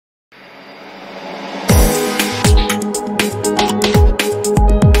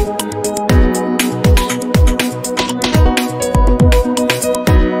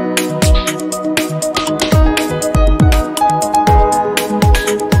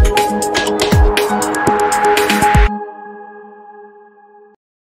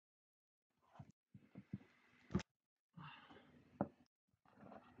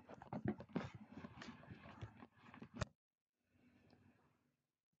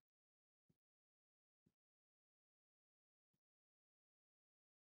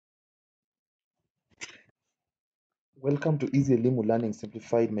Welcome to Easy Elimu Learning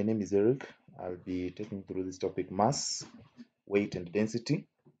Simplified. My name is Eric. I'll be taking through this topic mass, weight, and density.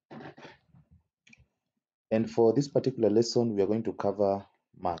 And for this particular lesson, we are going to cover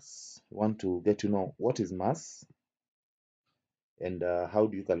mass. We want to get to know what is mass and how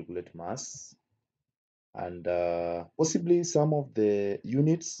do you calculate mass, and possibly some of the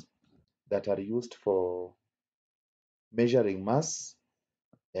units that are used for measuring mass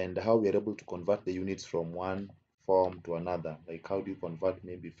and how we are able to convert the units from one form to another. Like how do you convert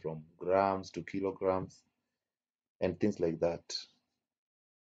maybe from grams to kilograms and things like that.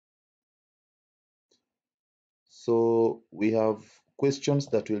 So we have questions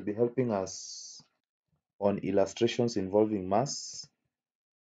that will be helping us on illustrations involving mass.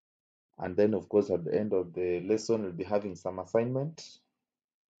 And then, of course, at the end of the lesson, we'll be having some assignment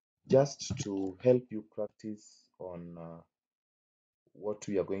just to help you practice on what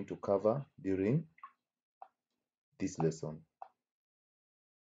we are going to cover during this lesson.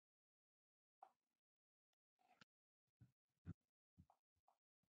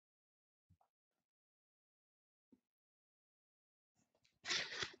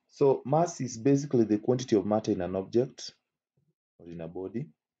 So mass is basically the quantity of matter in an object or in a body,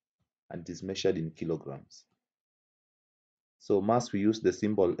 and it is measured in kilograms. So mass, we use the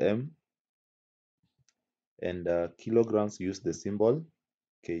symbol M, and kilograms use the symbol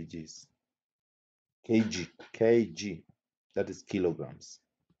kgs. kg, that is kilograms.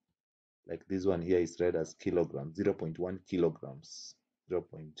 Like this one here is read as kilograms, 0.1 kilograms,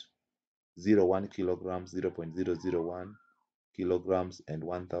 0.01 kilograms, 0.001 kilograms, and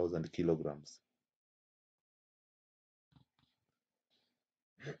 1000 kilograms.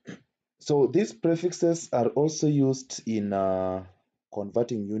 So these prefixes are also used in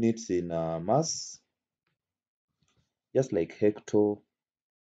converting units in mass, just like hecto,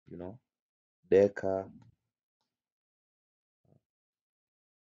 deca,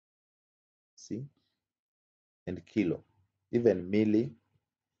 see, and kilo, even milli.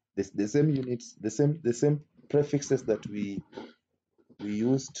 The same units, the same prefixes that we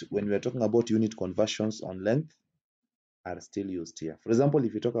used when we are talking about unit conversions on length are still used here. For example,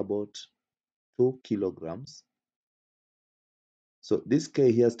 if you talk about 2 kilograms, so this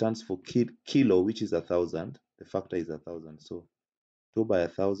K here stands for kilo, which is 1,000. The factor is 1,000. So 2 by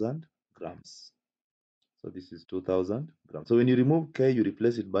 1,000 grams. So this is 2,000 grams. So when you remove K, you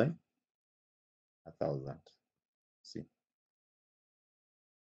replace it by 1,000. See.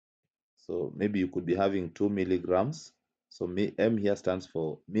 So maybe you could be having 2 milligrams. So M here stands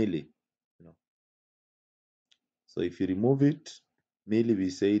for milli. So if you remove it, milli we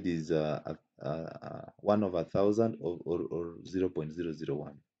say it is 1 over 1,000 or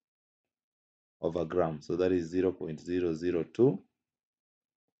 0.001 over gram. So that is 0.002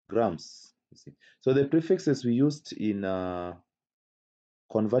 grams. You see. So the prefixes we used in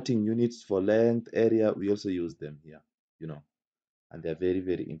converting units for length, area, we also use them here, and they're very,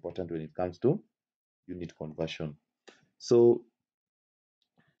 very important when it comes to unit conversion. So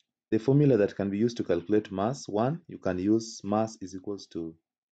the formula that can be used to calculate mass, one, you can use mass is equals to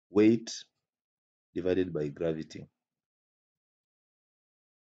weight divided by gravity.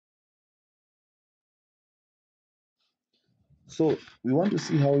 So we want to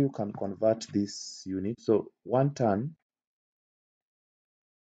see how you can convert this unit. So 1 ton,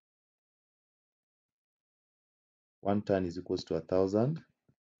 1 ton is equals to 1,000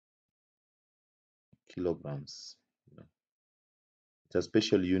 kilograms. It's a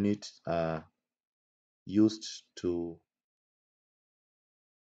special unit used to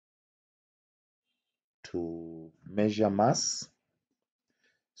measure mass.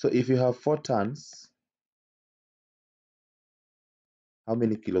 So if you have 4 tons, how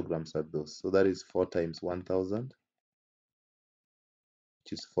many kilograms are those? So that is 4 times 1,000,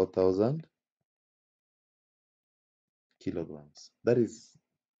 which is 4,000 kilograms. That is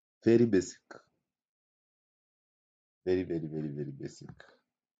very basic. Very, very, very, very basic.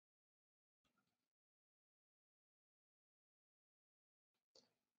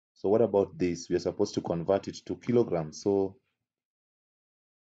 So what about this? We are supposed to convert it to kilograms. So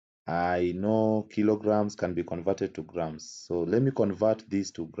I know kilograms can be converted to grams. So let me convert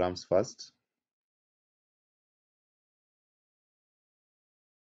this to grams first.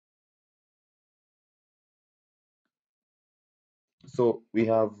 So we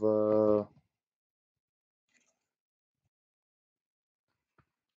have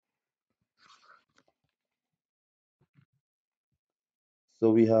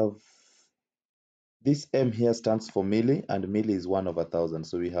this M here stands for milli, and milli is 1 over 1,000.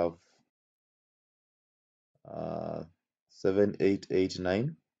 So we have 7, 8, 8,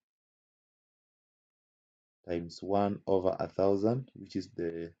 9. times 1 over 1,000, which is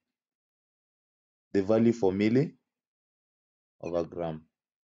the value for milli over gram.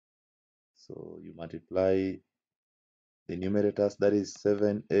 So you multiply the numerators, that is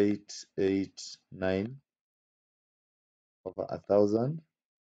 7889 over 1,000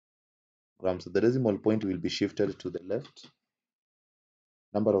 grams. So the decimal point will be shifted to the left.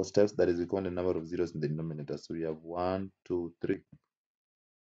 Number of steps, that is equal to the number of zeros in the denominator. So we have 1, 2, 3.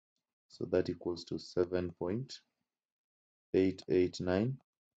 So that equals to 7.889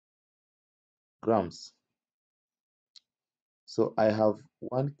 grams. So I have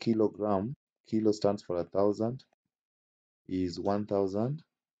 1 kilogram. Kilo stands for 1,000, is 1,000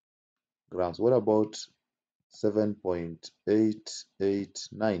 grams. What about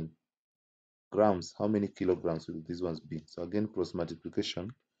 7.889 grams? How many kilograms will these ones be? So again, cross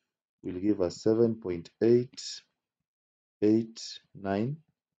multiplication will give us 7.889.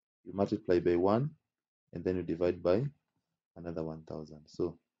 You multiply by 1 and then you divide by another 1,000.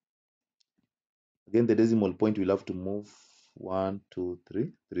 So again, the decimal point will have to move 1, 2,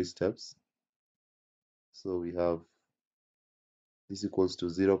 3, 3 steps. So we have this equals to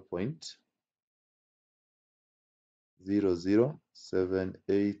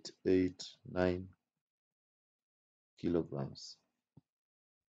 0.0078889 kilograms.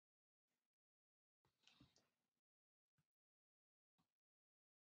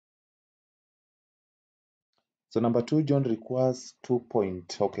 So number 2, John requires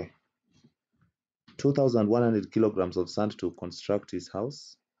 2,100 kilograms of sand to construct his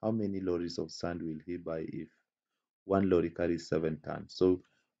house. How many lorries of sand will he buy if one lorry carries 7 tons? So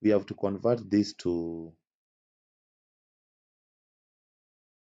we have to convert this to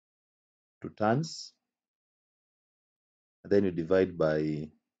tons, and then you divide by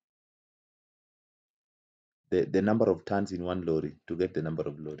the number of tons in one lorry to get the number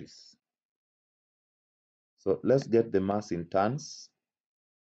of lorries. So let's get the mass in tons.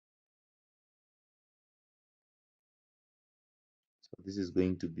 So this is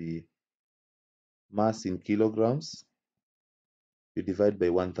going to be mass in kilograms. You divide by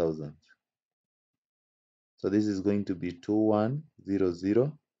 1,000. So this is going to be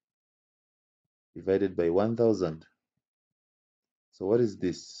 2100 divided by 1,000. So what is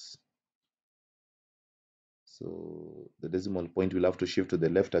this? So the decimal point will have to shift to the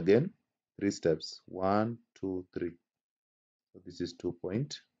left again. 3 steps. 1, 2, 3. So this is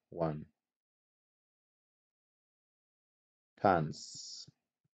 2.1 tons.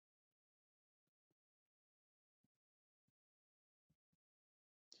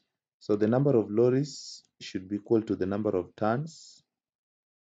 So the number of lorries should be equal to the number of tons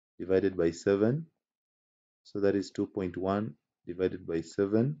divided by 7. So that is 2.1 divided by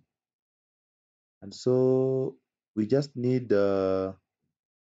 7. And so we just need a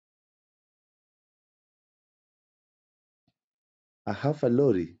half a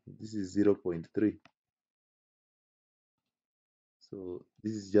lorry. This is 0.3. So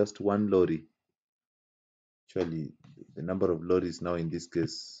this is just one lorry. Actually, the number of lorries now in this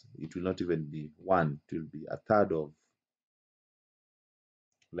case, it will not even be 1. It will be a third of,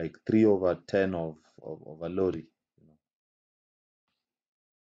 like 3 over 10 of a lorry.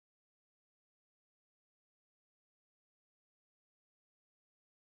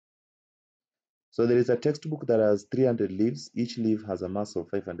 So there is a textbook that has 300 leaves. Each leaf has a mass of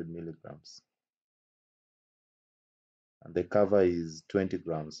 500 milligrams. And the cover is 20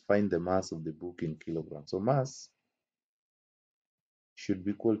 grams. Find the mass of the book in kilograms. So mass should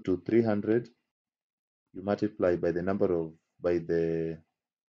be equal to 300. You multiply by the number of, by the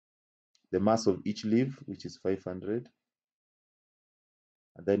mass of each leaf, which is 500.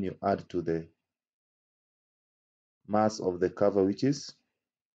 And then you add to the mass of the cover, which is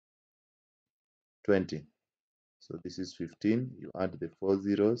 20. So this is 15. You add the 4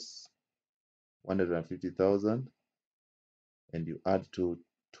 zeros, 150,000, and you add to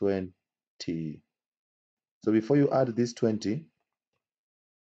 20. So before you add this 20,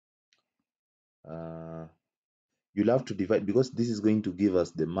 you'll have to divide, because this is going to give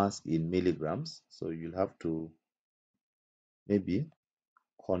us the mass in milligrams. So you'll have to maybe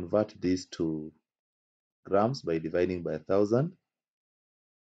convert this to grams by dividing by 1,000,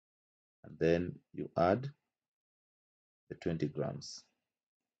 and then you add the 20 grams.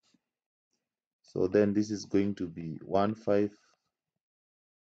 So then this is going to be 1, 5,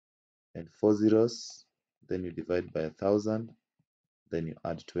 and 4 zeros. Then you divide by 1,000. Then you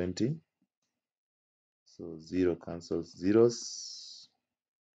add 20. So 0 cancels zeros.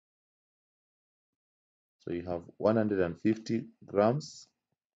 So you have 150 grams.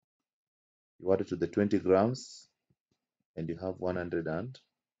 You add it to the 20 grams, and you have 160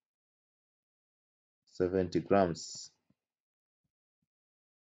 70 grams.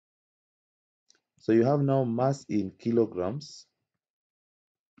 So you have now mass in kilograms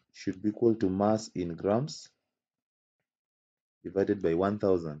should be equal to mass in grams divided by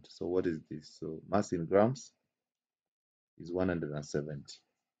 1000. So what is this? So mass in grams is 170.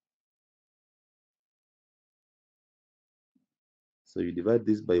 So you divide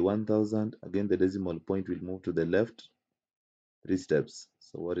this by 1000. Again, the decimal point will move to the left 3 steps.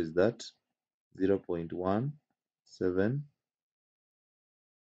 So what is that? 0.17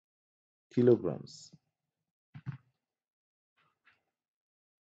 kilograms.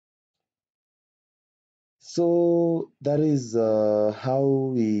 So that is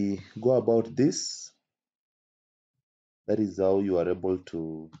how we go about this. That is how you are able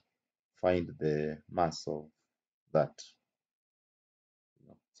to find the mass of that.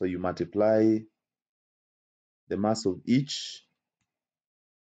 So you multiply the mass of each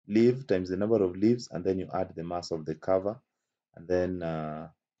leaf times the number of leaves, and then you add the mass of the cover, and then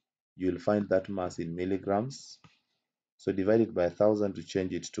you'll find that mass in milligrams. So divide it by 1000 to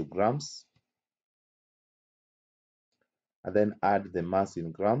change it to grams, and then add the mass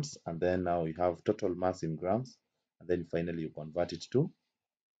in grams, and then now you have total mass in grams, and then finally you convert it to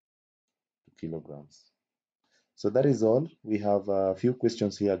kilograms. So that is all. We have a few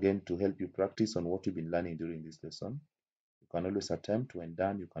questions here again to help you practice on what you've been learning during this lesson. You can always attempt. When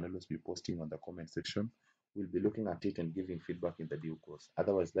done, you can always be posting on the comment section. We'll be looking at it and giving feedback in the due course.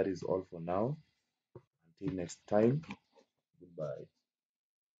 Otherwise, that is all for now. Until next time, goodbye.